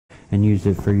and use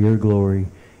it for your glory.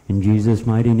 In Jesus'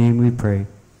 mighty name we pray.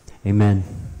 Amen.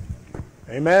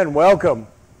 Amen. Welcome.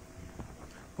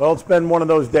 Well, it's been one of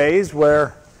those days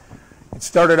where it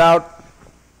started out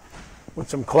with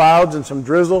some clouds and some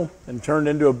drizzle and turned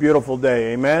into a beautiful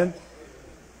day. Amen.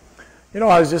 You know,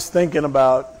 I was just thinking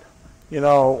about,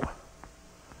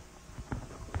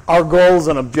 our goals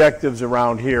and objectives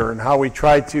around here and how we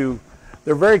try to,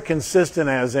 they're very consistent,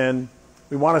 as in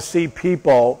we want to see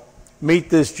people meet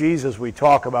this Jesus we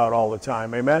talk about all the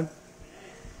time. Amen.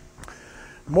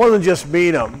 More than just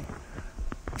meet them,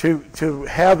 to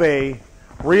have a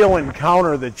real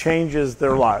encounter that changes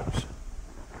their lives.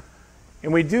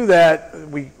 And we do that,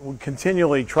 we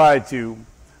continually try to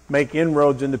make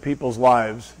inroads into people's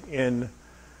lives in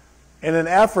an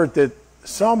effort that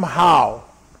somehow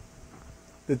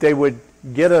that they would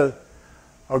get a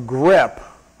grip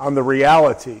on the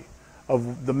reality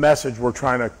of the message we're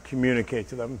trying to communicate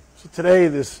to them. So today,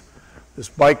 this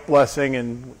bike blessing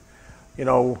and,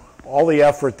 all the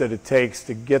effort that it takes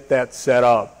to get that set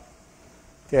up,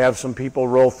 to have some people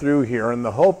roll through here. And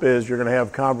the hope is you're going to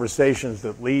have conversations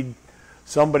that lead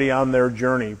somebody on their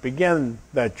journey, begin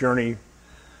that journey.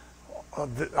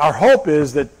 Our hope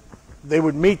is that they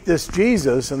would meet this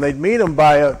Jesus, and they'd meet him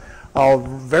by a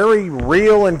very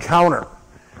real encounter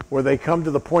where they come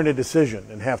to the point of decision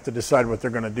and have to decide what they're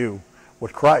going to do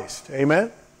with Christ.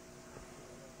 Amen?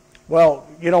 Well,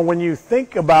 when you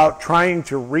think about trying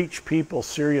to reach people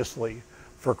seriously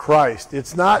for Christ,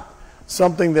 it's not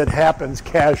something that happens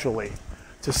casually,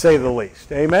 to say the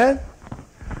least. Amen?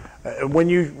 When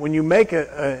you make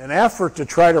an effort to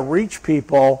try to reach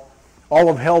people, all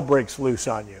of hell breaks loose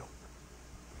on you.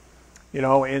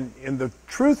 And the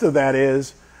truth of that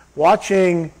is,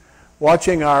 watching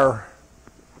our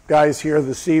guys here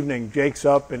this evening, Jake's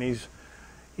up and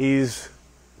he's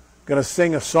going to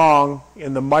sing a song,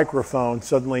 and the microphone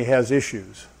suddenly has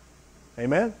issues.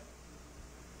 Amen?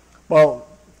 Well,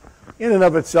 in and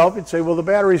of itself, you'd say, well, the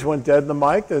batteries went dead in the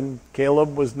mic, and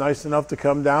Caleb was nice enough to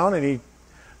come down, and he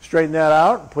straightened that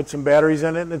out, and put some batteries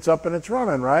in it, and it's up and it's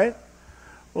running, right?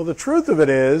 Well, the truth of it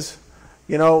is,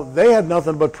 they had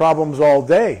nothing but problems all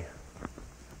day.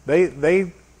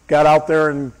 They got out there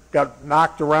and got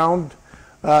knocked around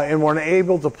and weren't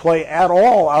able to play at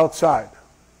all outside.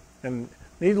 And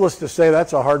needless to say,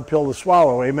 that's a hard pill to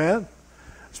swallow, amen?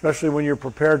 Especially when you're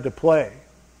prepared to play.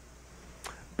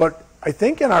 But I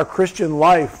think in our Christian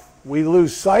life, we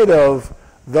lose sight of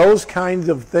those kinds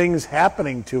of things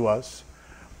happening to us.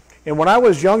 And when I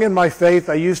was young in my faith,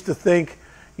 I used to think,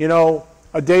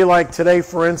 a day like today,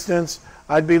 for instance,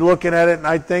 I'd be looking at it and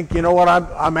I'd think,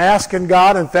 I'm asking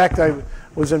God. In fact, I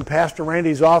was in Pastor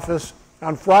Randy's office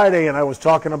on Friday, and I was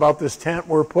talking about this tent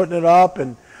we're putting it up,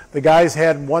 and the guys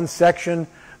had one section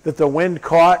that the wind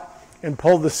caught and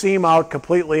pulled the seam out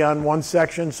completely on one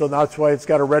section, so that's why it's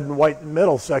got a red and white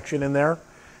middle section in there.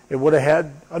 It would have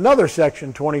had another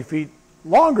section 20 feet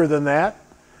longer than that.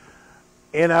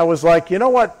 And I was like, you know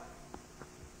what?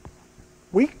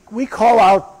 We call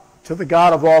out to the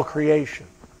God of all creation.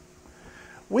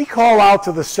 We call out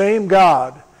to the same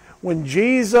God when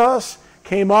Jesus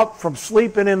came up from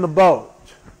sleeping in the boat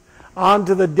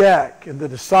onto the deck, and the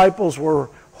disciples were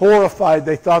horrified.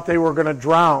 They thought they were going to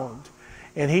drown.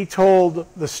 And he told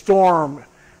the storm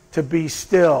to be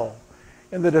still.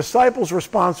 And the disciples'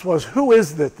 response was, who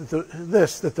is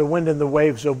this that the wind and the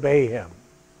waves obey him?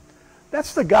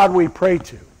 That's the God we pray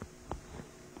to.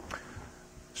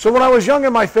 So when I was young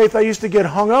in my faith, I used to get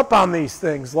hung up on these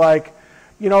things like,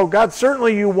 God,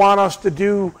 certainly you want us to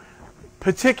do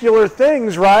particular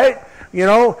things, right?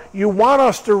 You want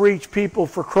us to reach people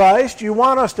for Christ. You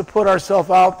want us to put ourselves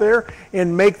out there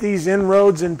and make these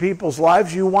inroads in people's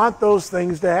lives. You want those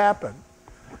things to happen.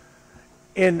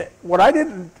 And what I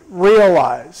didn't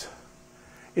realize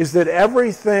is that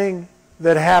everything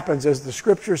that happens, as the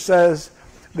Scripture says,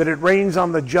 that it rains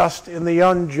on the just and the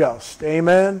unjust.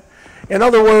 Amen? In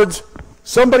other words,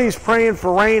 somebody's praying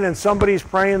for rain and somebody's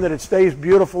praying that it stays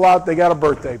beautiful out. They got a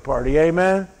birthday party.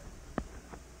 Amen?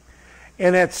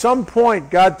 And at some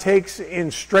point, God takes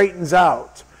and straightens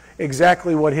out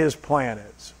exactly what his plan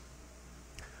is.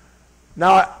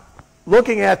 Now,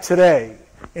 looking at today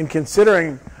and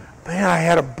considering, man, I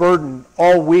had a burden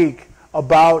all week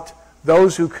about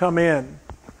those who come in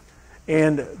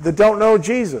and that don't know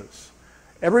Jesus.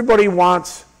 Everybody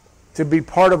wants to be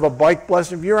part of a bike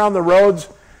blessing. If you're on the roads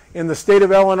in the state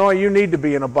of Illinois, you need to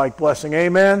be in a bike blessing.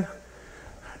 Amen?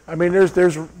 I mean,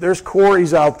 there's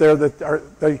quarries out there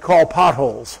that they call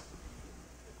potholes,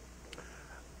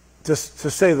 to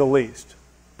say the least.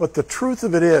 But the truth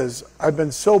of it is, I've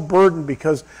been so burdened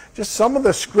because just some of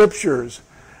the scriptures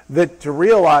that to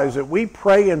realize that we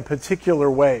pray in particular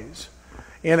ways.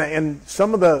 And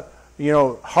some of the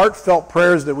heartfelt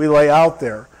prayers that we lay out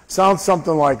there sound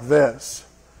something like this.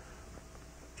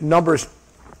 Numbers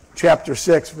chapter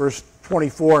 6, verse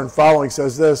 24 and following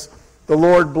says this: "The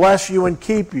Lord bless you and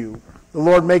keep you. The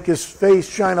Lord make his face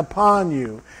shine upon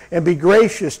you and be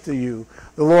gracious to you.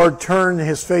 The Lord turn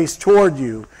his face toward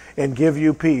you and give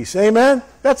you peace." Amen?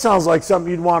 That sounds like something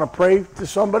you'd want to pray to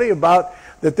somebody about,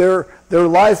 that their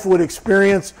life would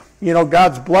experience,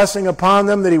 God's blessing upon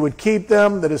them, that he would keep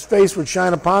them, that his face would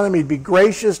shine upon them, he'd be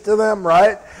gracious to them,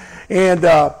 right?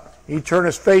 And he'd turn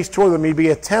his face toward them, he'd be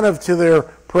attentive to their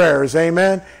prayers,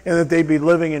 amen? And that they'd be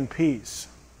living in peace.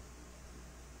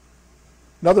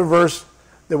 Another verse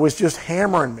that was just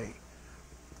hammering me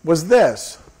was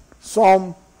this.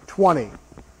 Psalm 20,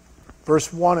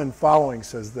 verse 1 and following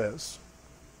says this: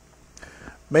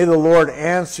 "May the Lord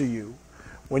answer you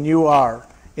when you are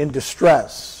in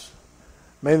distress.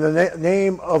 May the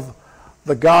name of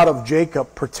the God of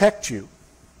Jacob protect you.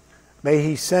 May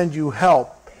he send you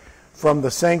help from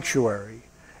the sanctuary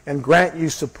and grant you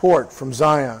support from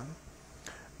Zion.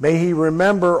 May he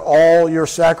remember all your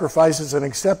sacrifices and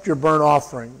accept your burnt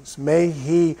offerings. May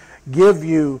he give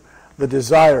you the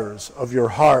desires of your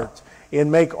heart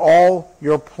and make all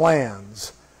your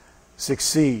plans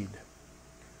succeed.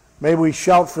 May we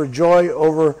shout for joy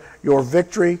over your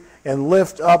victory and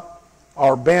lift up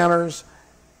our banners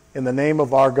in the name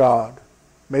of our God.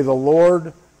 May the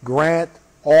Lord grant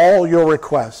all your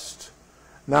requests.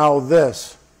 Now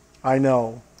this I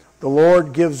know, the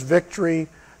Lord gives victory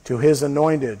to his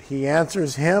anointed. He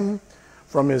answers him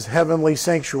from his heavenly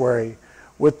sanctuary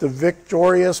with the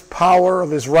victorious power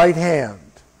of his right hand."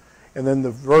 And then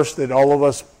the verse that all of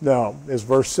us know is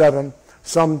verse 7.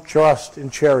 "Some trust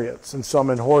in chariots and some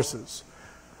in horses,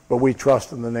 but we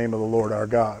trust in the name of the Lord our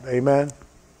God." Amen?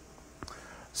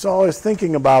 So I was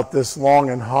thinking about this long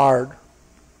and hard,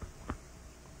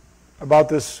 about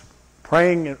this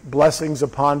praying blessings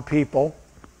upon people,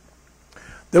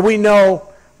 that we know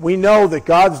that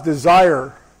God's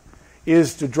desire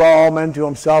is to draw all men to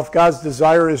himself. God's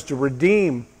desire is to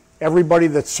redeem everybody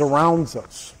that surrounds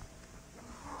us.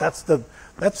 That's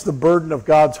the burden of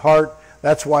God's heart.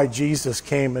 That's why Jesus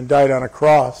came and died on a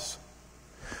cross.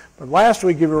 But last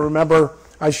week, if you remember,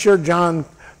 I shared John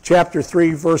chapter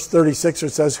 3, verse 36. It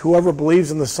says, "Whoever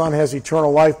believes in the Son has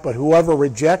eternal life, but whoever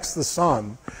rejects the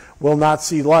Son will not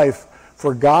see life,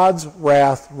 for God's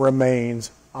wrath remains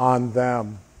on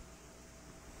them."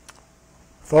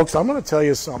 Folks, I'm going to tell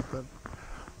you something.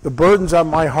 The burdens on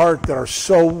my heart that are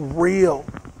so real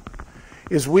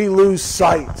is we lose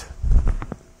sight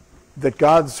that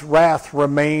God's wrath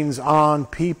remains on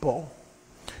people.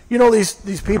 You know,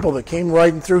 these people that came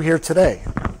riding through here today,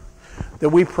 that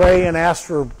we pray and ask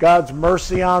for God's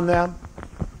mercy on them,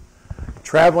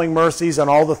 traveling mercies on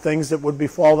all the things that would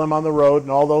befall them on the road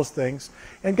and all those things,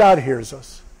 and God hears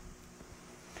us.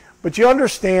 But you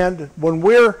understand, when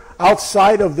we're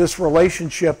outside of this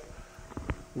relationship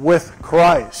with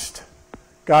Christ,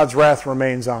 God's wrath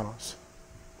remains on us.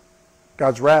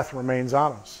 God's wrath remains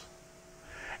on us.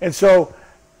 And so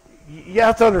you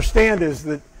have to understand is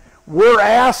that we're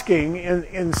asking,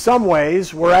 in some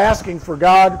ways, we're asking for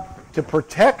God to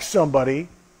protect somebody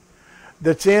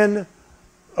that's in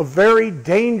a very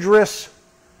dangerous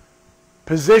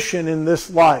position in this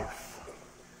life.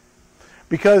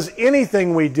 Because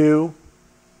anything we do,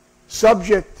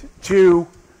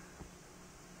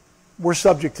 we're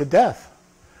subject to death.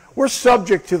 We're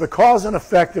subject to the cause and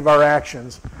effect of our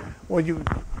actions. When you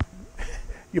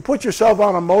put yourself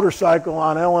on a motorcycle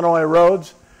on Illinois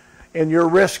roads, and your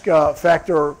risk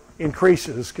factor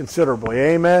increases considerably.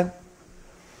 Amen?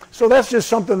 So that's just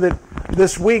something that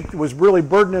this week was really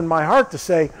burdening my heart to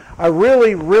say,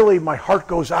 my heart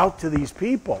goes out to these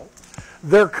people.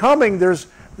 They're coming, there's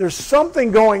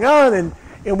something going on,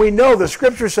 and we know the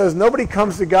Scripture says nobody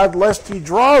comes to God lest he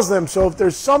draws them. So if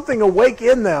there's something awake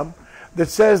in them that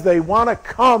says they want to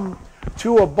come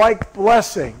to a bike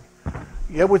blessing,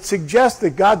 it would suggest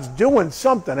that God's doing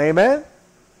something. Amen?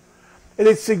 And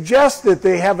it suggests that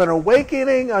they have an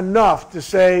awakening enough to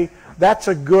say, that's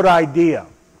a good idea.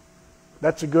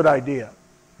 That's a good idea.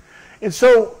 And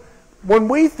so when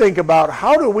we think about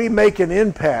how do we make an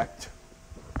impact,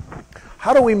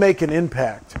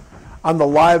 on the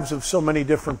lives of so many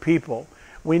different people,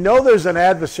 we know there's an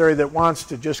adversary that wants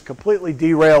to just completely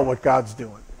derail what God's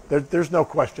doing. There's no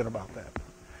question about that.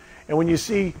 And when you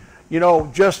see,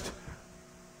 just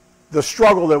the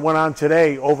struggle that went on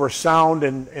today over sound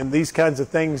and these kinds of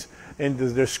things, and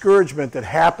the discouragement that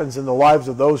happens in the lives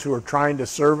of those who are trying to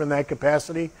serve in that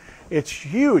capacity, it's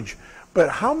huge. But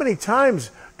how many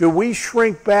times do we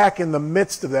shrink back in the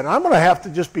midst of that? And I'm going to have to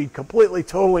just be completely,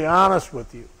 totally honest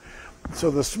with you.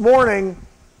 So this morning,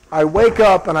 I wake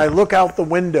up and I look out the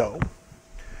window,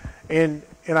 and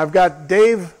I've got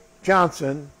Dave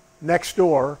Johnson next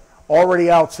door, already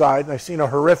outside, and I've seen a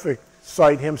horrific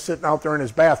sight, him sitting out there in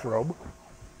his bathrobe,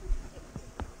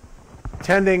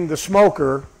 tending the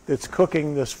smoker that's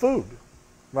cooking this food,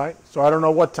 right? So I don't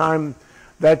know what time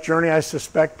that journey, I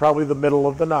suspect probably the middle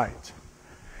of the night.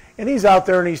 And he's out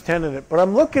there and he's tending it. But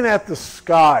I'm looking at the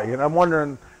sky and I'm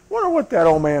wondering what that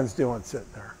old man's doing sitting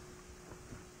there.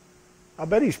 I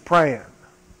bet he's praying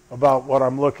about what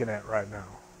I'm looking at right now.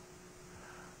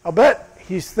 I'll bet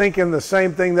he's thinking the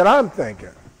same thing that I'm thinking.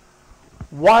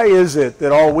 Why is it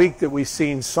that all week that we've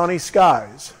seen sunny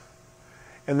skies,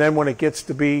 and then when it gets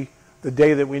to be the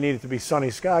day that we need it to be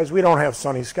sunny skies, we don't have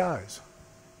sunny skies?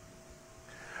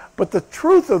 But the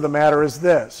truth of the matter is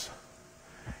this,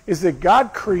 is that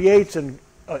God creates an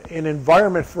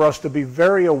environment for us to be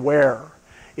very aware.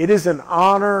 It is an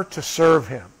honor to serve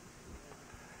Him.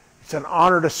 It's an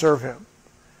honor to serve Him.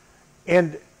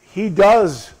 And He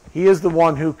is the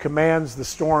one who commands the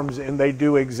storms, and they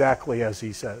do exactly as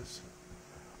He says.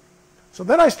 So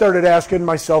then I started asking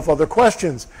myself other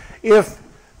questions. If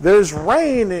there's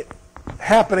rain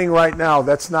happening right now,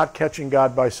 that's not catching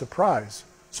God by surprise.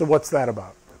 So what's that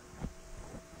about?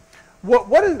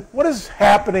 What is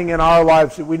happening in our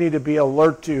lives that we need to be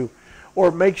alert to,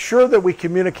 or make sure that we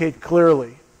communicate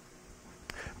clearly?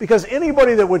 Because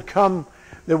anybody that would come,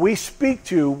 that we speak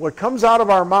to, what comes out of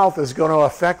our mouth is going to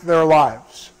affect their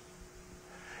lives.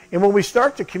 And when we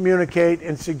start to communicate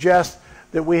and suggest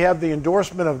that we have the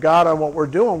endorsement of God on what we're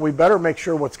doing, we better make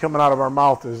sure what's coming out of our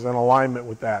mouth is in alignment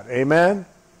with that. Amen?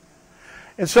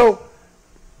 And so,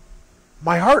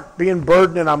 my heart being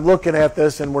burdened, and I'm looking at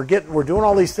this, and we're doing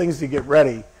all these things to get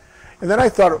ready. And then I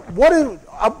thought,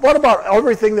 what about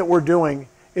everything that we're doing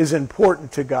is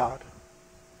important to God?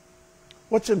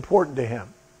 What's important to Him?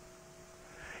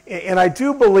 And I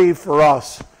do believe for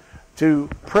us to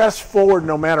press forward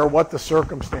no matter what the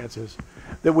circumstances,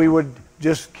 that we would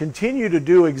just continue to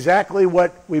do exactly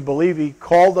what we believe He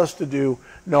called us to do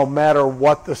no matter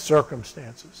what the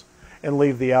circumstances, and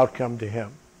leave the outcome to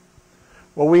Him.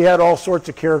 Well, we had all sorts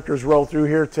of characters roll through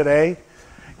here today,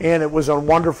 and it was a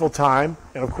wonderful time,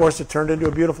 and of course it turned into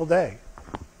a beautiful day.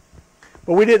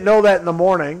 But we didn't know that in the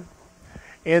morning,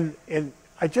 and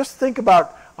I just think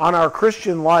about on our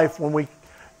Christian life when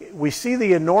we see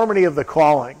the enormity of the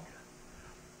calling,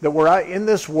 that we're in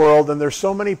this world and there's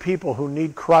so many people who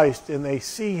need Christ and they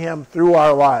see Him through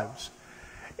our lives.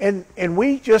 And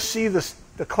we just see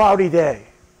the cloudy day.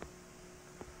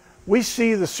 We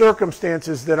see the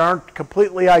circumstances that aren't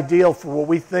completely ideal for what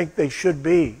we think they should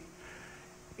be.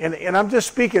 And I'm just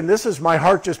speaking, this is my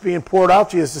heart just being poured out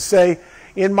to you, is to say,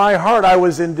 in my heart I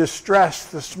was in distress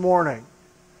this morning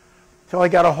until I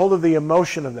got a hold of the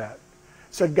emotion of that.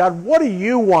 I said, God, what do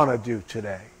you want to do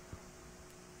today?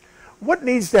 What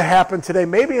needs to happen today?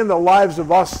 Maybe in the lives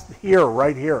of us here,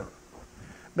 right here.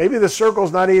 Maybe the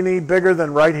circle's not any bigger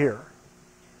than right here.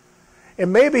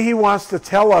 And maybe He wants to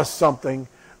tell us something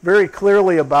very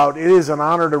clearly about it is an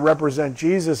honor to represent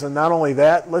Jesus. And not only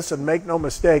that, listen, make no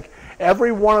mistake,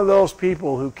 every one of those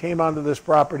people who came onto this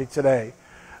property today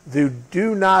who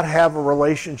do not have a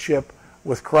relationship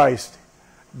with Christ,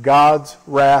 God's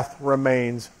wrath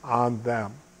remains on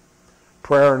them.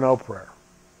 Prayer or no prayer.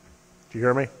 Do you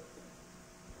hear me?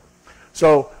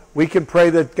 So we can pray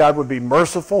that God would be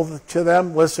merciful to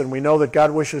them. Listen, we know that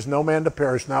God wishes no man to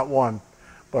perish, not one,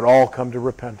 but all come to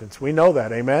repentance. We know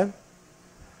that, amen?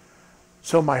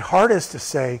 So my heart is to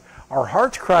say, our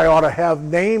heart's cry ought to have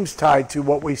names tied to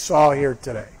what we saw here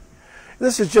today.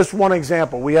 This is just one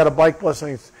example. We had a bike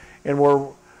blessing and we're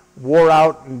wore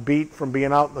out and beat from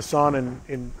being out in the sun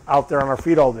and out there on our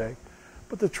feet all day.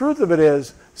 But the truth of it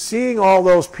is, seeing all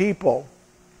those people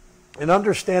and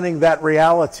understanding that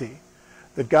reality,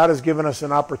 that God has given us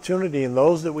an opportunity, and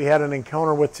those that we had an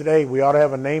encounter with today, we ought to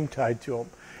have a name tied to them,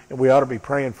 and we ought to be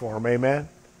praying for them, amen?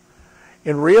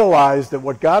 And realize that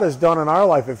what God has done in our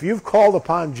life, if you've called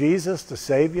upon Jesus to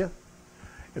save you,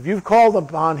 if you've called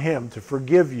upon Him to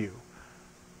forgive you,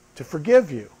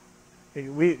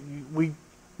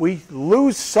 we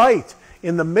lose sight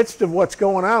in the midst of what's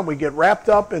going on. We get wrapped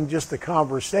up in just the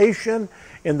conversation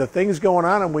and the things going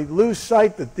on, and we lose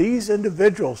sight that these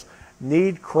individuals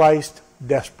need Christ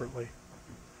desperately.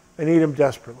 They need Him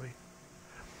desperately.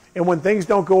 And when things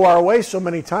don't go our way, so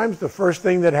many times the first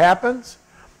thing that happens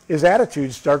is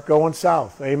attitudes start going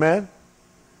south. Amen?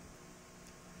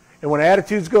 And when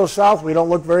attitudes go south, we don't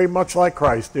look very much like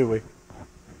Christ, do we?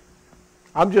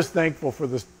 I'm just thankful for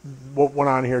what went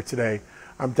on here today.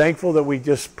 I'm thankful that we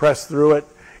just pressed through it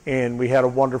and we had a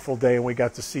wonderful day and we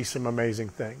got to see some amazing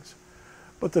things.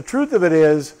 But the truth of it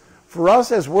is, for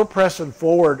us as we're pressing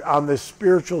forward on this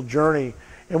spiritual journey,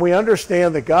 and we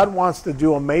understand that God wants to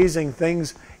do amazing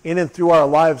things in and through our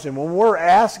lives, and when we're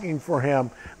asking for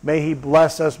Him, may He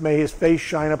bless us, may His face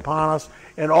shine upon us,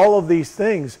 and all of these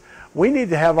things, we need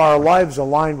to have our lives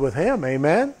aligned with Him.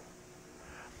 Amen?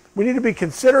 We need to be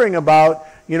considering about,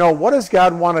 what does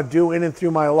God want to do in and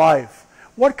through my life?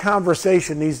 What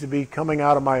conversation needs to be coming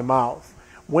out of my mouth?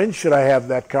 When should I have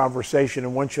that conversation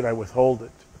and when should I withhold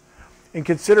it? And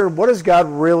consider, what does God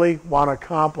really want to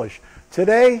accomplish?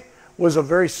 Today was a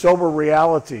very sober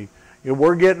reality.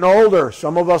 We're getting older.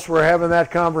 Some of us were having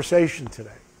that conversation today.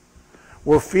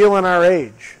 We're feeling our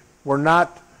age. We're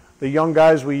not the young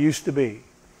guys we used to be.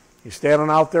 You're standing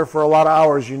out there for a lot of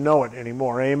hours, you know it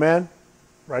anymore. Amen?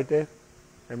 Right, Dave?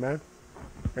 Amen?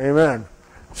 Amen.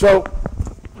 So,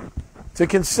 to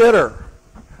consider,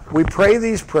 we pray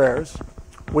these prayers.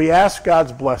 We ask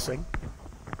God's blessing.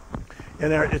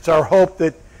 And it's our hope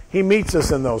that He meets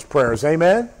us in those prayers.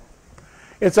 Amen?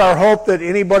 It's our hope that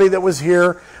anybody that was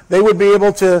here, they would be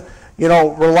able to,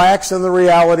 relax in the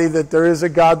reality that there is a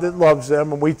God that loves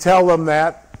them. And we tell them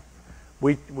that.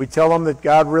 We tell them that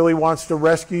God really wants to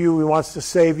rescue you. He wants to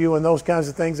save you and those kinds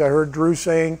of things. I heard Drew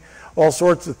saying all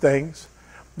sorts of things.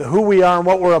 Who we are and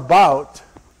what we're about.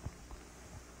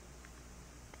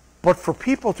 But for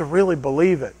people to really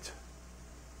believe it,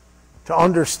 to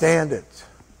understand it,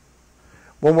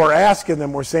 when we're asking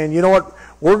them, we're saying, you know what,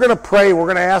 we're going to pray, we're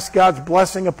going to ask God's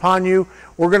blessing upon you,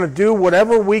 we're going to do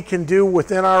whatever we can do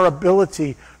within our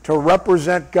ability to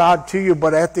represent God to you,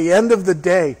 but at the end of the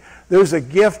day, there's a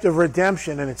gift of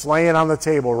redemption and it's laying on the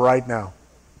table right now.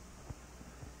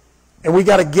 And we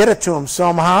got to get it to Him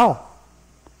somehow.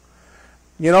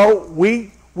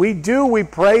 We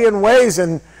pray in ways,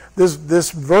 and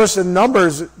this verse in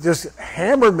Numbers just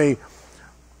hammered me.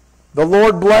 The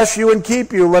Lord bless you and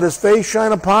keep you. Let His face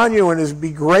shine upon you and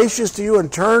be gracious to you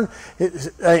and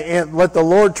let the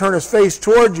Lord turn His face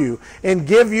toward you and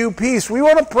give you peace. We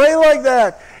want to pray like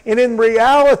that. And in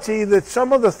reality, that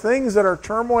some of the things that are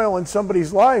turmoil in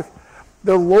somebody's life,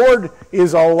 the Lord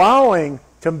is allowing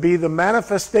to be the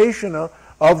manifestation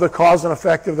of the cause and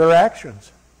effect of their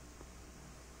actions.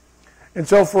 And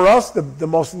so for us, the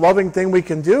most loving thing we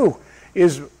can do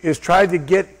is try to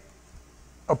get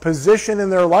a position in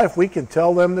their life. We can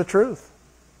tell them the truth.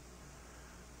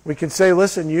 We can say,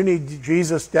 listen, you need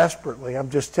Jesus desperately. I'm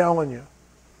just telling you.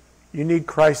 You need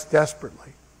Christ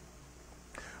desperately.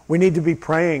 We need to be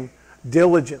praying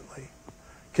diligently,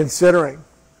 considering.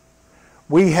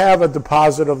 We have a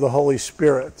deposit of the Holy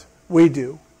Spirit. We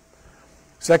do.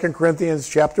 2 Corinthians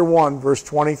chapter 1, verse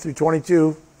 20 through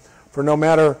 22, for no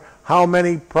matter how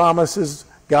many promises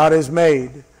God has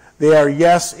made, they are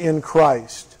yes in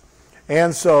Christ.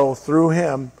 And so, through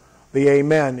Him, the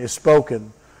Amen is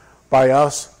spoken by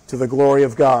us to the glory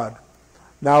of God.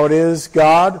 Now it is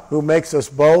God who makes us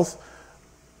both,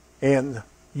 and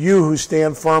you who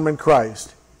stand firm in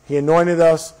Christ. He anointed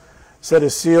us, set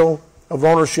His seal of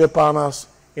ownership on us,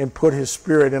 and put His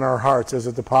Spirit in our hearts as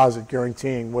a deposit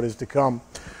guaranteeing what is to come.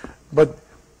 But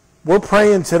we're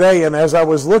praying today, and as I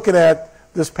was looking at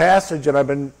this passage, and I've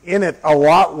been in it a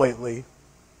lot lately, it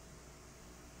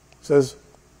says,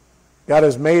 God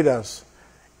has made us,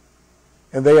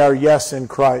 and they are yes in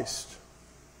Christ.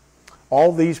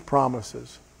 All these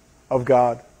promises of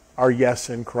God are yes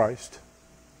in Christ.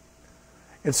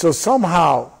 And so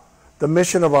somehow, the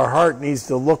mission of our heart needs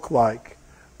to look like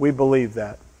we believe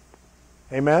that.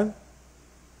 Amen?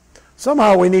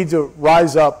 Somehow we need to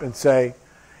rise up and say,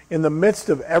 in the midst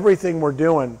of everything we're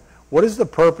doing, what is the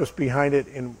purpose behind it,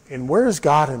 and where is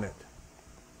God in it?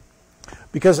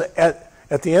 Because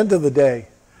at the end of the day,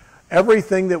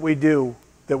 everything that we do,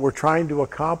 that we're trying to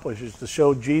accomplish, is to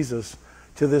show Jesus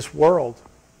to this world.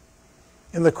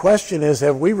 And the question is,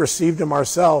 have we received Him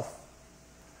ourselves?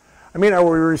 I mean, are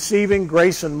we receiving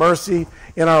grace and mercy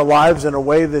in our lives in a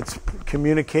way that's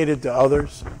communicated to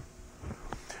others?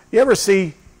 You ever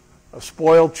see a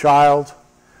spoiled child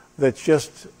that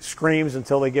just screams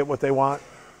until they get what they want?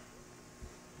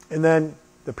 And then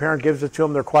the parent gives it to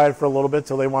them, they're quiet for a little bit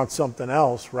till they want something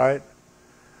else, right?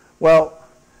 Well,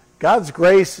 God's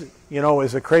grace,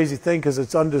 is a crazy thing because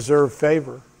it's undeserved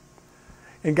favor.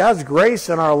 In God's grace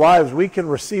in our lives, we can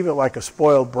receive it like a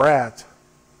spoiled brat.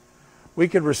 We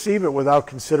can receive it without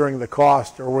considering the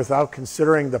cost or without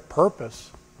considering the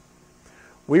purpose.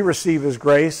 We receive His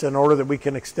grace in order that we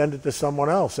can extend it to someone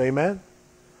else. Amen?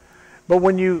 But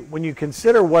when you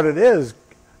consider what it is,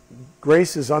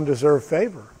 grace is undeserved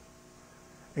favor.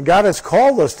 And God has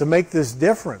called us to make this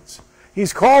difference.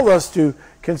 He's called us to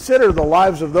consider the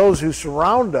lives of those who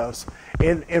surround us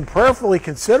and prayerfully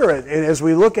consider it. And as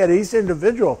we look at each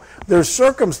individual, there's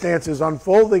circumstances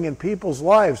unfolding in people's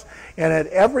lives. And at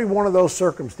every one of those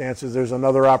circumstances, there's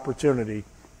another opportunity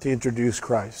to introduce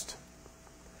Christ.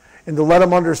 And to let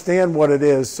them understand what it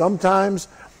is. Sometimes,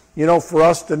 for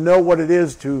us to know what it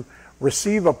is to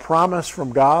receive a promise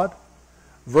from God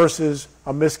versus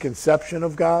a misconception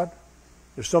of God.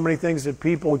 There's so many things that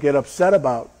people get upset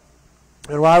about.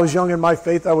 And when I was young in my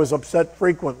faith, I was upset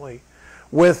frequently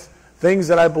with things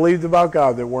that I believed about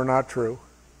God that were not true.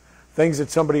 Things that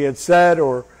somebody had said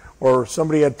or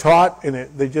somebody had taught, and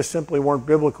they just simply weren't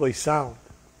biblically sound.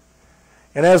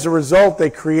 And as a result,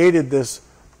 they created this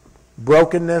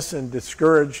brokenness and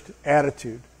discouraged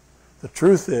attitude. The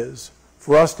truth is,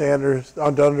 for us to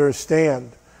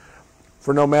understand,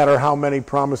 for no matter how many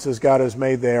promises God has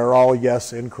made, they are all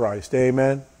yes in Christ.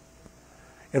 Amen?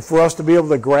 And for us to be able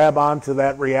to grab onto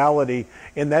that reality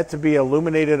and that to be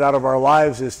illuminated out of our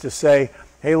lives is to say,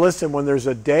 hey, listen, when there's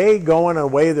a day going a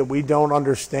way that we don't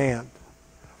understand,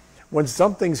 when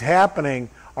something's happening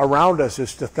around us,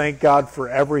 is to thank God for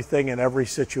everything in every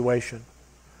situation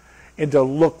and to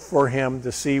look for Him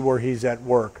to see where He's at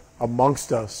work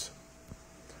amongst us,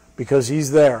 because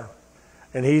He's there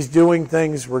and He's doing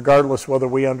things regardless whether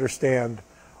we understand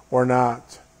or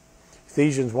not.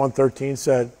 Ephesians 1:13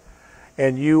 said,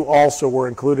 and you also were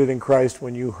included in Christ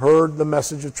when you heard the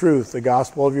message of truth, the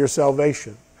gospel of your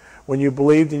salvation, when you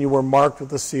believed and you were marked with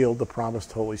the seal, the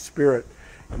promised Holy Spirit.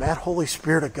 And that Holy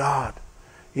Spirit of God,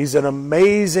 He's an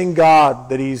amazing God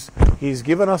that He's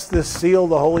given us this seal,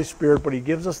 the Holy Spirit, but He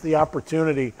gives us the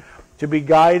opportunity to be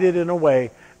guided in a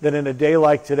way that in a day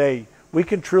like today, we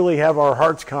can truly have our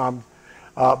hearts calmed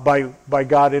by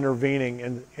God intervening.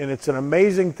 And it's an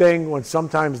amazing thing when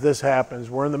sometimes this happens.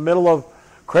 We're in the middle of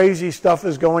crazy stuff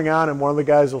is going on, and one of the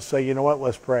guys will say, you know what,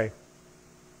 let's pray.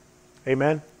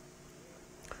 Amen?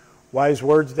 Wise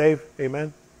words, Dave?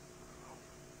 Amen?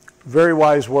 Very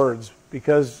wise words,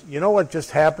 because you know what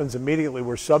just happens immediately?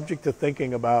 We're subject to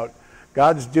thinking about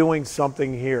God's doing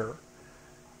something here,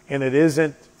 and it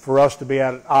isn't for us to be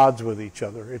at odds with each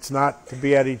other. It's not to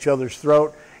be at each other's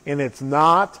throat, and it's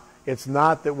not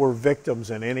that we're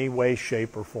victims in any way,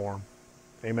 shape, or form.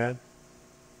 Amen?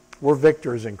 We're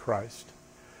victors in Christ.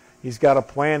 He's got a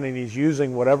plan, and He's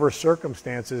using whatever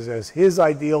circumstances as His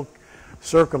ideal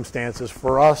circumstances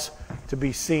for us to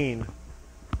be seen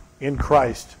in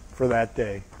Christ for that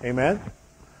day. Amen?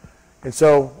 And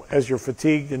so, as you're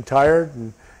fatigued and tired,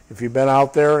 and if you've been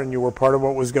out there and you were part of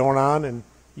what was going on, and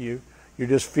you're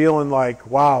just feeling like,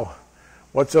 wow,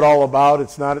 what's it all about?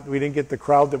 It's not, we didn't get the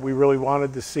crowd that we really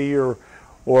wanted to see,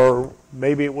 or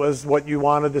maybe it was what you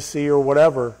wanted to see, or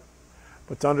whatever.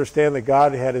 But to understand that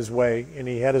God had His way, and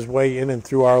He had His way in and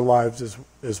through our lives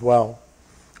as well.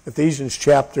 Ephesians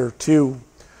chapter 2,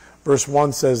 verse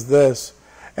 1 says this,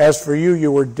 as for you,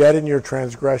 you were dead in your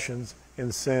transgressions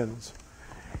and sins.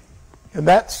 And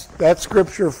that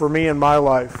scripture for me in my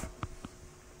life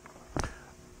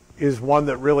is one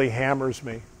that really hammers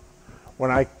me when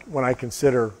I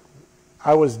consider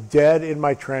I was dead in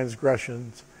my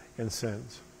transgressions and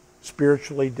sins,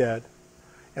 spiritually dead,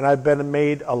 and I've been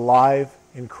made alive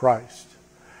in Christ.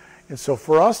 And so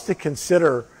for us to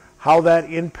consider how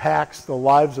that impacts the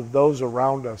lives of those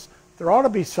around us, there ought to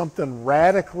be something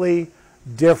radically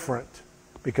different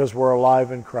because we're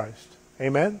alive in Christ.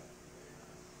 Amen?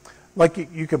 Like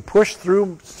you can push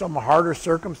through some harder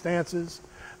circumstances,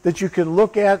 that you can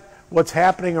look at what's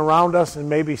happening around us and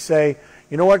maybe say,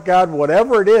 you know what, God,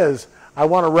 whatever it is, I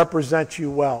want to represent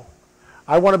you well.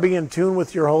 I want to be in tune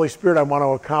with your Holy Spirit. I want to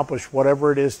accomplish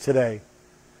whatever it is today.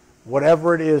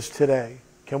 Whatever it is today.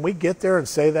 Can we get there and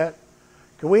say that?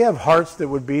 Can we have hearts that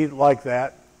would be like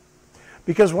that?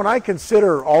 Because when I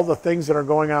consider all the things that are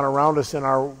going on around us in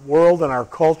our world and our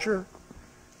culture,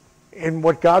 and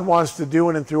what God wants to do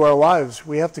in and through our lives,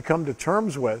 we have to come to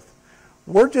terms with.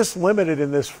 We're just limited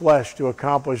in this flesh to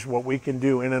accomplish what we can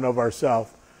do in and of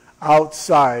ourselves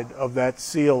outside of that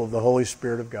seal of the Holy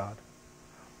Spirit of God.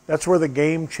 That's where the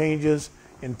game changes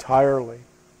entirely.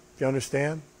 Do you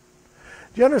understand?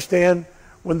 Do you understand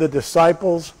when the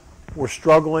disciples were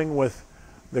struggling with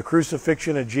the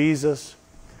crucifixion of Jesus?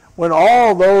 When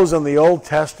all those in the Old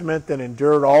Testament that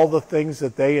endured all the things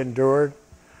that they endured,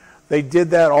 they did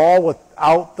that all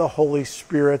without the Holy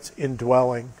Spirit's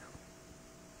indwelling.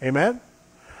 Amen?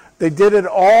 They did it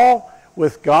all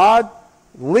with God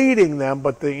leading them,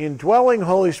 but the indwelling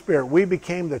Holy Spirit. We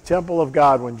became the temple of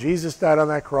God when Jesus died on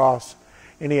that cross,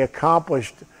 and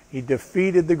He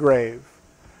defeated the grave.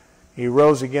 He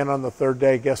rose again on the third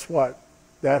day. Guess what?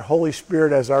 that Holy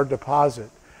Spirit as our deposit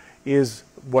is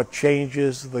what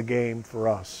changes the game for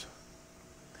us.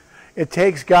 It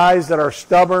takes guys that are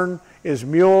stubborn as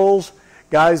mules,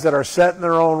 guys that are set in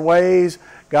their own ways,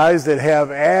 guys that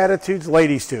have attitudes,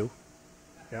 ladies too.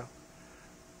 Yeah.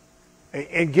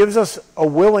 It gives us a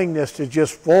willingness to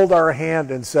just fold our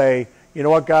hand and say, you know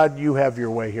what, God, you have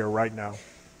your way here right now.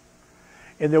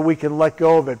 And then we can let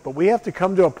go of it. But we have to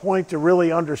come to a point to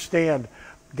really understand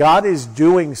God is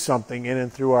doing something in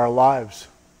and through our lives.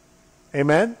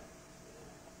 Amen?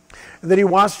 And that He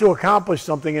wants to accomplish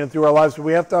something in and through our lives that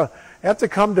we have to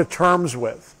come to terms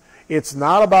with. It's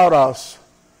not about us.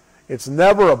 It's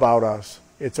never about us.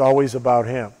 It's always about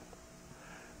Him.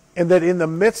 And that in the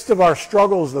midst of our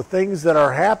struggles, the things that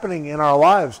are happening in our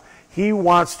lives, He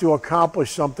wants to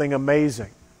accomplish something amazing.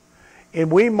 And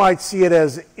we might see it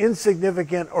as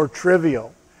insignificant or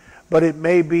trivial, but it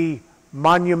may be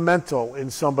monumental in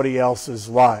somebody else's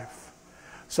life.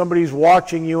 Somebody's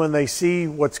watching you and they see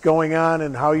what's going on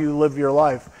and how you live your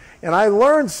life. And I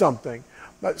learned something.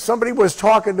 Somebody was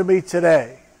talking to me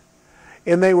today,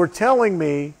 and they were telling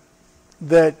me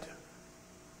that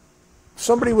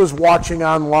somebody was watching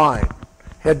online,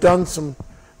 had done some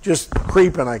just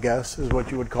creeping, I guess, is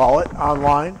what you would call it,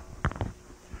 online,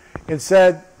 and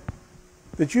said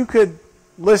that you could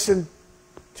listen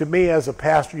to me as a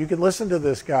pastor. You could listen to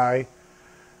this guy,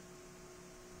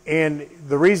 and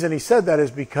the reason he said that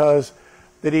is because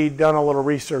that he'd done a little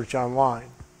research online.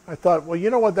 I thought, well, you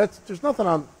know what? There's nothing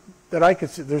on that I could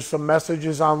see. There's some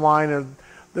messages online and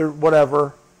there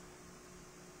whatever.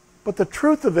 But the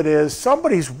truth of it is,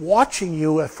 somebody's watching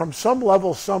you from some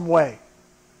level, some way.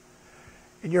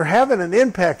 And you're having an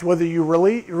impact whether you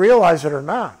really realize it or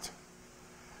not.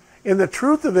 And the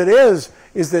truth of it is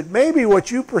that maybe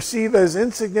what you perceive as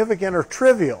insignificant or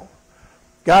trivial,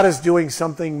 God is doing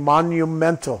something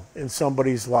monumental in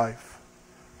somebody's life.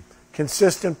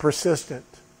 Consistent, persistent,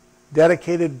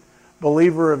 dedicated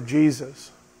believer of Jesus.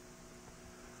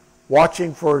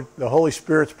 Watching for the Holy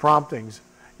Spirit's promptings,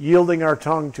 yielding our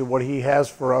tongue to what He has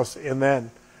for us, and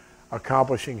then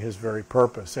accomplishing His very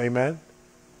purpose. Amen?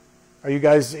 Are you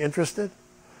guys interested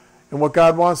in what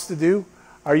God wants to do?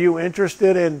 Are you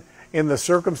interested in the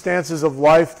circumstances of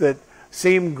life that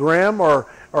seem grim? Or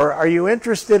are you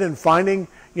interested in finding,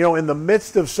 in the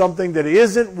midst of something that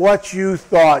isn't what you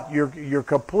thought, you're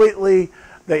completely,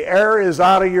 the air is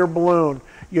out of your balloon.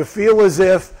 You feel as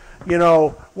if,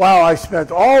 wow, I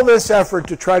spent all this effort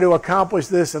to try to accomplish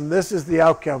this, and this is the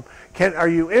outcome. Are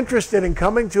you interested in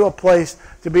coming to a place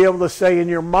to be able to say in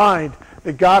your mind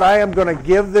that, God, I am going to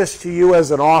give this to you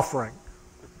as an offering.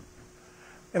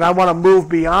 And I want to move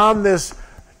beyond this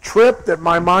trip that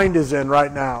my mind is in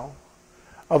right now.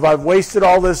 I've wasted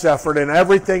all this effort and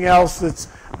everything else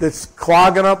that's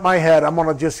clogging up my head. I'm going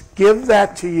to just give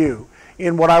that to you.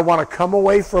 And what I want to come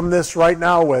away from this right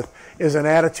now with is an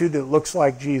attitude that looks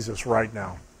like Jesus right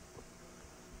now.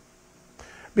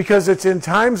 Because it's in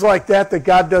times like that that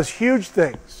God does huge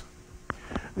things.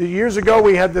 Years ago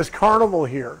we had this carnival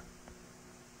here,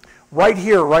 right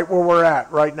where we're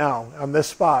at right now, on this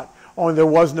spot, only there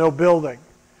was no building.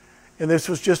 And this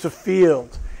was just a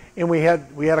field. And we had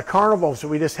a carnival, so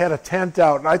we just had a tent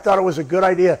out. And I thought it was a good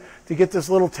idea to get this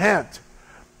little tent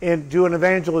and do an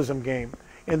evangelism game.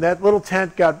 And that little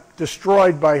tent got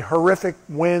destroyed by horrific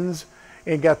winds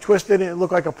and got twisted, and it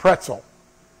looked like a pretzel.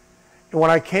 And when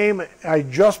I came, I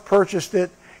just purchased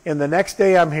it, and the next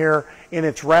day I'm here, and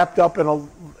it's wrapped up and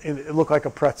it looked like a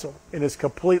pretzel. And it's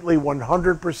completely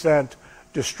 100%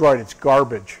 destroyed. It's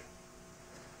garbage.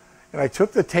 And I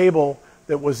took the table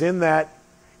that was in that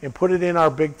and put it in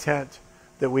our big tent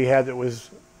that we had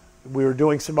we were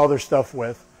doing some other stuff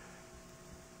with.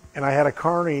 And I had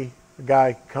a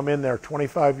guy come in there,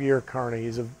 25-year carny.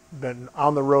 He's been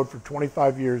on the road for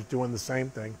 25 years doing the same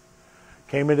thing.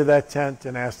 Came into that tent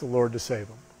and asked the Lord to save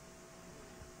him.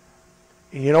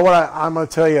 And you know what I'm going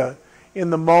to tell you? In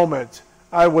the moment,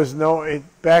 that's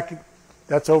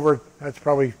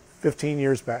probably 15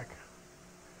 years back.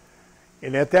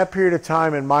 And at that period of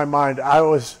time in my mind,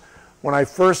 when I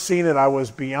first seen it, I was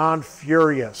beyond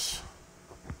furious.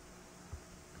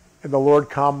 And the Lord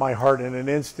calmed my heart in an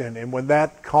instant. And when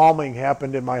that calming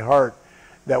happened in my heart,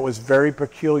 that was very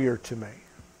peculiar to me.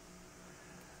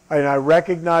 And I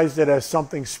recognized it as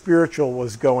something spiritual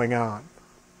was going on.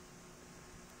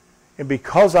 And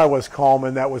because I was calm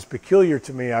and that was peculiar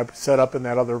to me, I set up in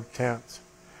that other tent.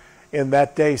 And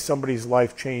that day, somebody's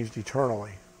life changed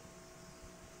eternally.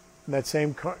 In that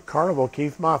same carnival,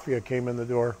 Keith Mafia came in the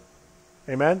door.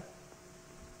 Amen?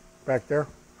 Back there.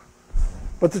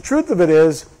 But the truth of it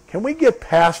is, can we get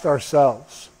past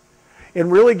ourselves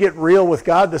and really get real with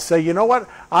God to say, you know what,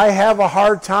 I have a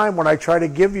hard time when I try to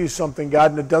give you something,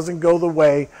 God, and it doesn't go the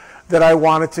way that I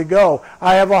want it to go.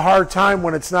 I have a hard time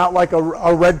when it's not like a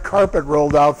red carpet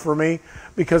rolled out for me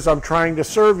because I'm trying to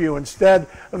serve you. Instead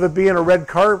of it being a red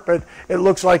carpet, it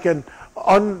looks like like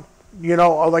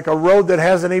a road that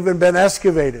hasn't even been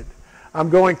excavated. I'm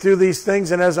going through these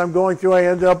things, and as I'm going through, I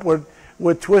end up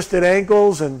with twisted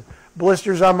ankles and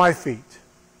blisters on my feet.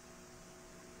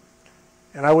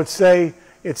 And I would say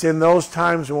it's in those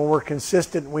times when we're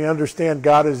consistent and we understand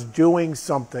God is doing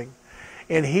something.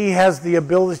 And He has the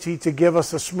ability to give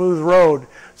us a smooth road.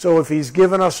 So if He's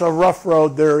given us a rough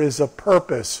road, there is a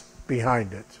purpose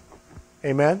behind it.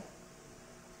 Amen?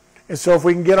 And so if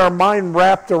we can get our mind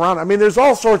wrapped around it. I mean, there's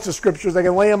all sorts of scriptures. I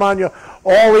can lay them on you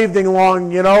all evening long.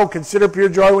 Consider pure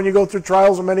joy when you go through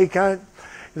trials of many kinds.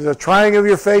 The trying of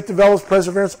your faith develops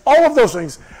perseverance. All of those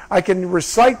things. I can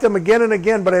recite them again and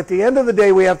again, but at the end of the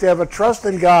day, we have to have a trust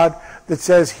in God that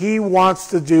says He wants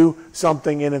to do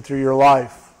something in and through your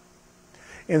life.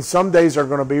 And some days are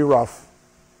going to be rough.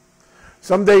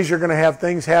 Some days you're going to have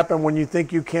things happen when you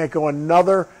think you can't go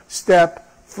another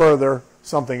step further,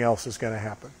 something else is going to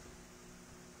happen.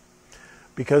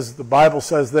 Because the Bible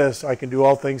says this, I can do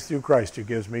all things through Christ who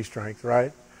gives me strength,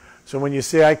 right? So when you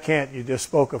say I can't, you just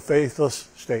spoke a faithless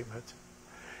statement.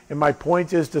 And my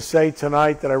point is to say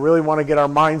tonight that I really want to get our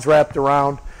minds wrapped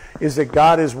around is that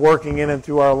God is working in and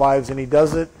through our lives, and He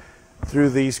does it through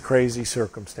these crazy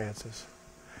circumstances.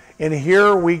 And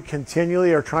here we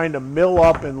continually are trying to mill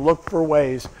up and look for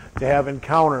ways to have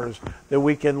encounters that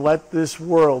we can let this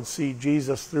world see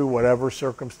Jesus through whatever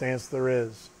circumstance there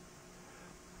is.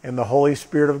 And the Holy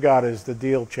Spirit of God is the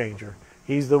deal changer.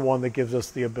 He's the one that gives us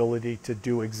the ability to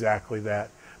do exactly that.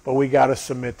 But we got to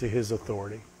submit to His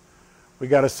authority. We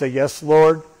got to say, yes,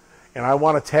 Lord, and I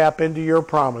want to tap into your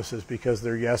promises because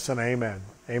they're yes and amen.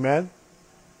 Amen?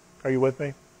 Are you with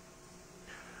me?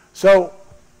 So,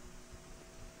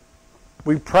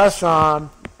 we press on.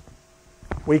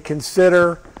 We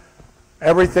consider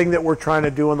everything that we're trying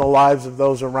to do in the lives of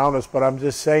those around us. But I'm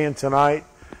just saying tonight,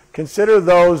 consider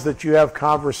those that you have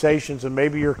conversations, and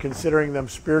maybe you're considering them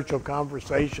spiritual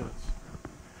conversations.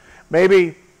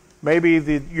 Maybe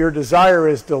your desire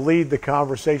is to lead the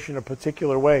conversation a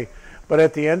particular way. But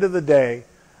at the end of the day,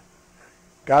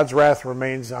 God's wrath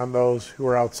remains on those who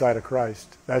are outside of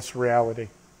Christ. That's reality.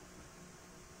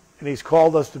 And He's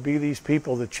called us to be these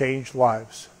people that change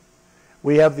lives.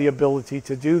 We have the ability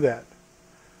to do that.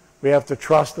 We have to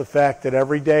trust the fact that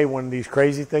every day when these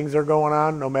crazy things are going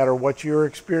on, no matter what you're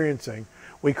experiencing,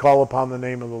 we call upon the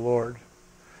name of the Lord.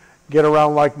 Get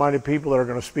around like-minded people that are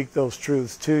going to speak those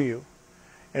truths to you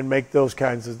and make those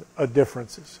kinds of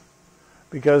differences.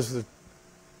 Because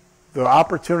the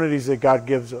opportunities that God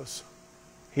gives us,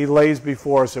 He lays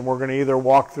before us, and we're going to either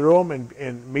walk through them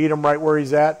and meet Him right where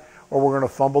He's at, or we're going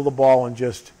to fumble the ball and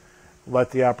just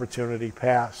let the opportunity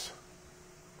pass.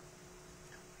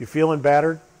 You feeling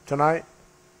battered tonight?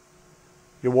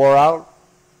 You wore out,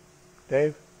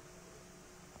 Dave?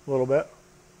 A little bit?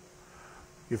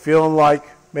 You feeling like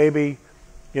maybe,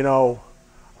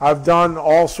 I've done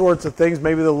all sorts of things.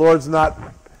 Maybe the Lord's not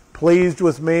pleased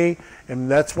with me, and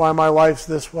that's why my life's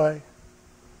this way.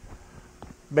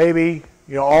 Maybe,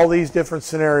 all these different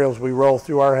scenarios we roll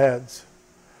through our heads.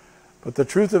 But the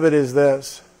truth of it is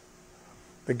this,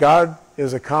 that God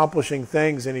is accomplishing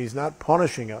things, and He's not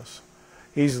punishing us.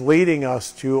 He's leading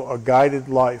us to a guided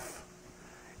life.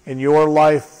 And your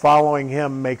life following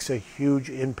Him makes a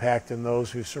huge impact in those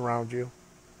who surround you.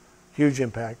 Huge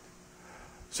impact.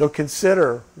 So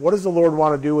consider, what does the Lord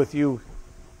want to do with you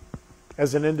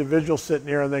as an individual sitting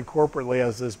here and then corporately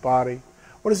as this body?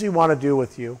 What does He want to do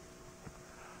with you?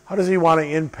 How does He want to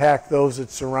impact those that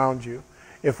surround you?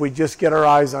 If we just get our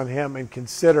eyes on Him and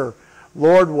consider,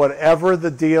 Lord, whatever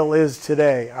the deal is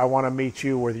today, I want to meet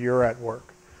you where you're at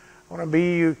work. I want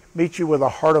to meet you with a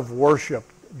heart of worship,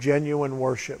 genuine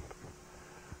worship.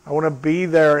 I want to be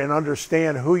there and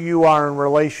understand who you are in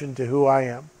relation to who I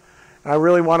am. And I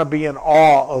really want to be in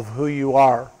awe of who you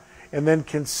are. And then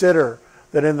consider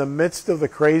that in the midst of the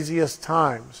craziest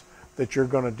times, that you're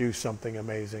going to do something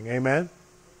amazing. Amen?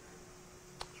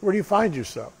 So where do you find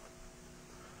yourself?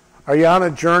 Are you on a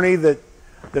journey that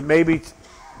maybe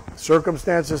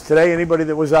circumstances today, anybody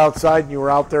that was outside and you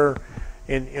were out there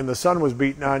and the sun was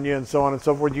beating on you and so on and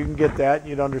so forth, you can get that,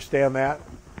 you'd understand that.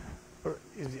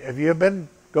 Have you been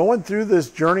going through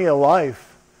this journey of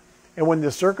life, and when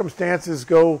the circumstances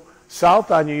go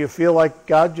south on you, you feel like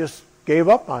God just gave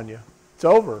up on you? It's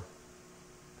over.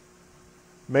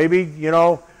 Maybe,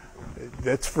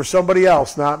 that's for somebody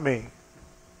else, not me.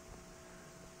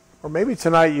 Or maybe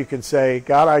tonight you can say,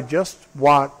 God, I just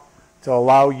want to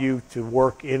allow you to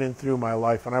work in and through my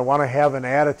life. And I want to have an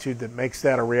attitude that makes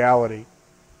that a reality.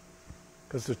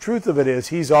 Because the truth of it is,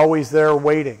 he's always there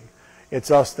waiting. It's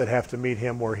us that have to meet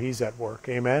him where he's at work.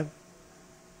 Amen?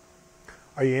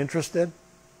 Are you interested?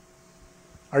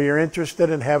 Are you interested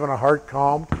in having a heart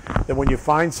calmed? That when you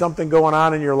find something going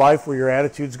on in your life where your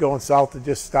attitude's going south, to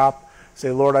just stop,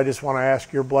 say, Lord, I just want to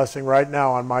ask your blessing right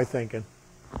now on my thinking.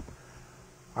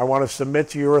 I want to submit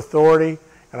to your authority,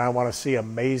 and I want to see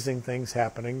amazing things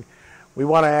happening. We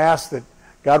want to ask that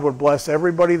God would bless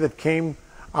everybody that came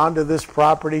onto this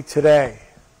property today.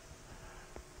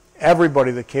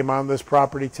 Everybody that came on this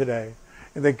property today.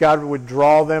 And that God would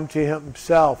draw them to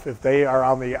himself if they are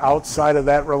on the outside of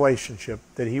that relationship.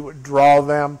 That he would draw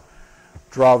them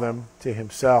to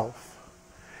himself.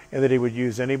 And that he would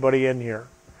use anybody in here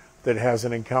that has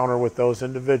an encounter with those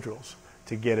individuals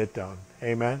to get it done.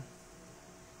 Amen?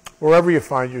 Wherever you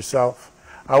find yourself,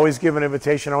 I always give an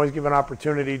invitation, I always give an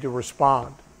opportunity to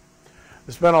respond.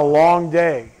 It's been a long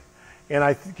day. And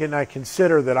I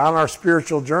consider that on our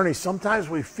spiritual journey, sometimes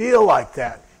we feel like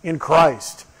that in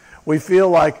Christ. We feel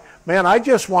like, man, I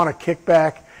just want to kick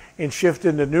back and shift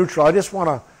into neutral. I just want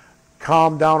to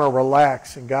calm down or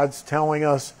relax. And God's telling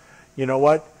us, you know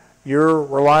what? You're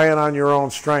relying on your own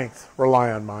strength.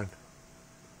 Rely on mine.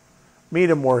 Meet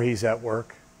him where he's at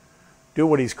work. Do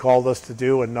what he's called us to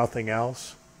do and nothing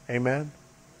else. Amen?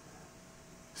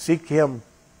 Seek him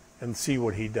and see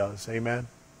what he does. Amen?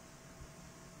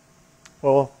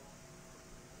 Well,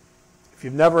 if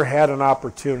you've never had an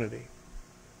opportunity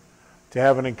to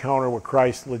have an encounter with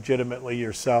Christ legitimately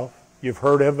yourself, you've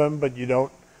heard of him, but you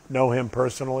don't know him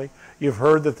personally. You've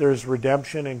heard that there's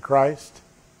redemption in Christ,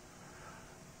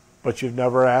 but you've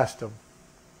never asked him.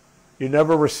 You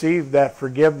never received that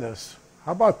forgiveness.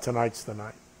 How about tonight's the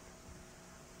night?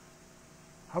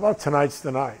 How about tonight's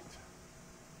the night?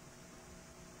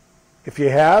 If you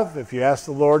ask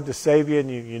the Lord to save you and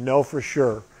you know for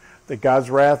sure that God's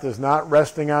wrath is not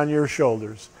resting on your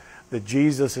shoulders, that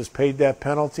Jesus has paid that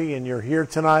penalty, and you're here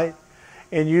tonight,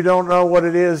 and you don't know what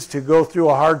it is to go through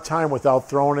a hard time without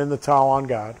throwing in the towel on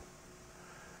God.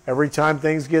 Every time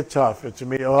things get tough, it's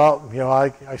immediately,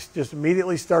 I just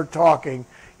immediately start talking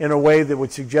in a way that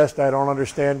would suggest I don't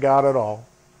understand God at all.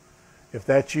 If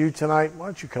that's you tonight, why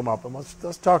don't you come up and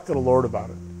let's talk to the Lord about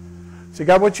it. Say,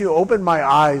 God, why don't you open my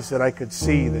eyes that I could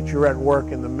see that you're at work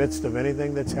in the midst of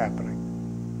anything that's happening.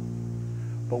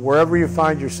 But wherever you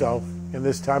find yourself in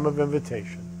this time of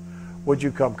invitation, would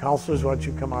you come? Counselors, why don't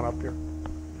you come on up here?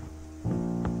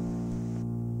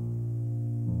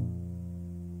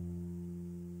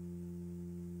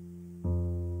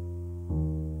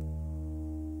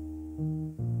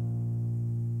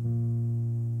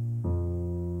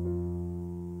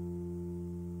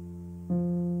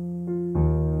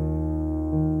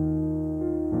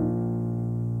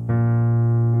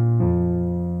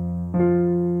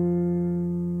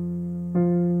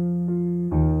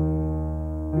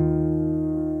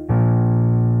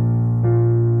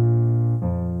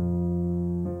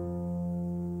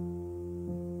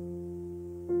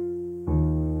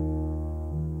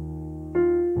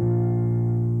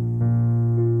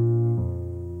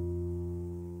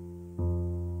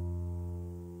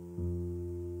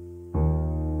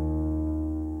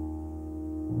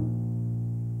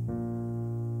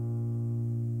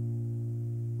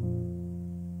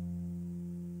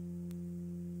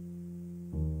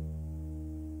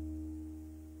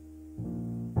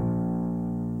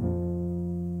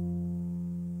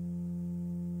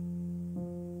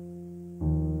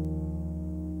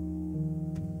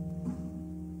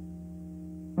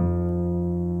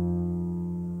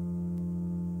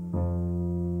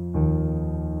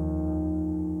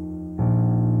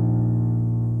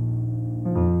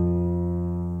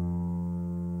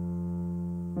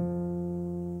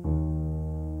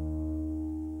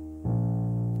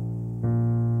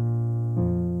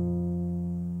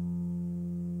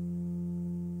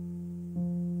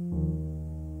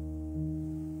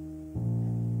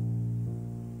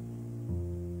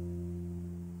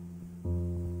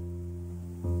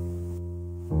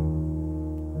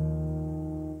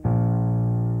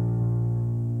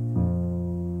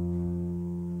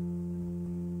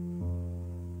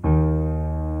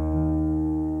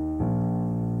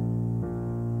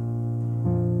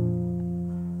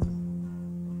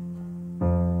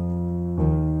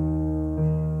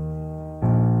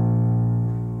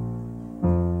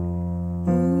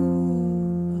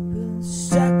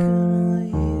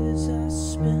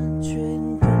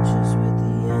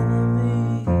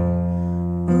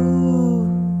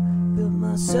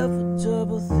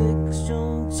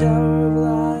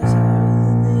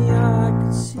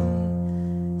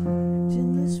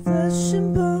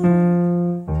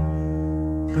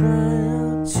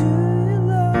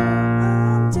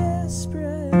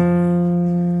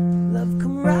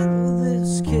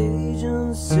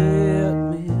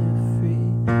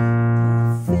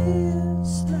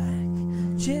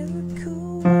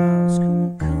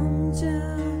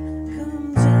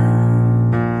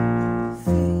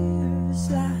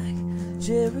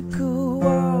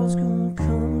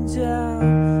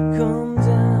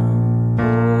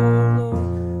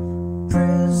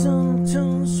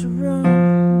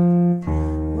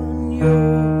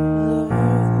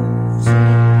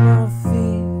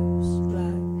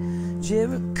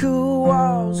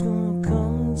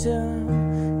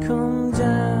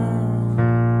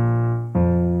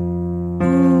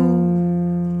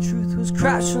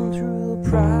 crashing through the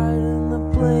pride and the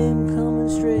blame, coming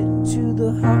straight to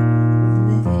the heart of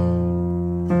me.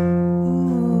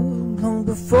 Ooh, long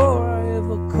before I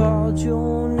ever called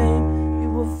your name, you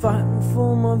were fighting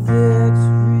for my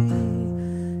victory,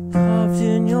 carved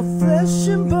in your flesh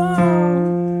and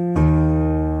bone.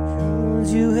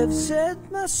 Truths you have said,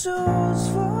 my soul's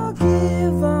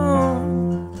forgiven.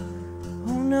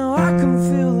 Oh, now I can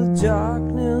feel the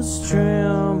darkness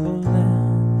trembling.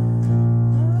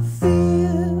 It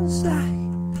feels like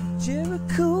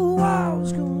Jericho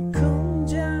walls gonna come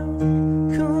down,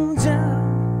 come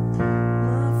down.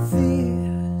 My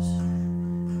fears,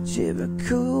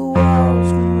 Jericho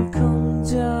walls gonna come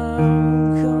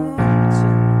down, come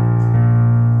down.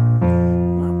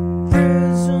 My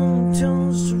prison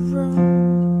turns to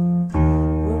room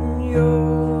when your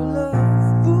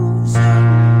love moves in.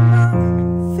 My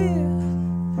fear,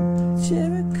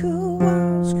 Jericho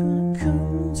walls gonna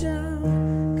come down,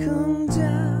 come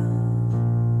down.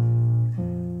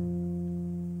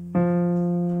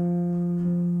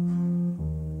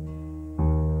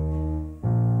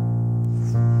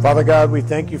 Father God, we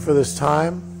thank you for this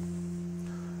time.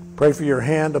 Pray for your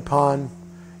hand upon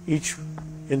each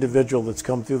individual that's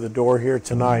come through the door here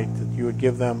tonight, that you would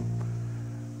give them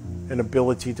an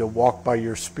ability to walk by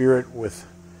your Spirit with,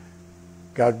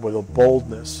 God, with a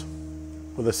boldness,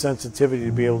 with a sensitivity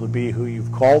to be able to be who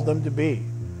you've called them to be.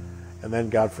 And then,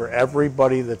 God, for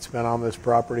everybody that's been on this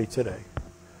property today,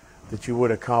 that you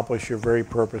would accomplish your very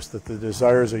purpose, that the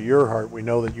desires of your heart, we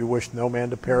know that you wish no man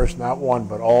to perish, not one,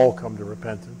 but all come to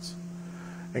repentance.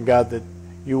 And God, that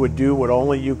you would do what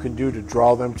only you can do to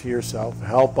draw them to yourself.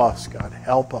 Help us, God,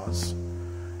 help us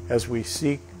as we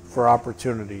seek for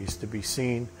opportunities to be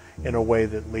seen in a way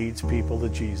that leads people to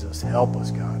Jesus. Help us,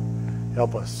 God.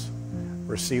 Help us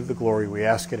receive the glory. We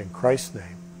ask it in Christ's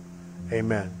name.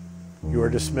 Amen. You are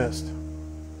dismissed.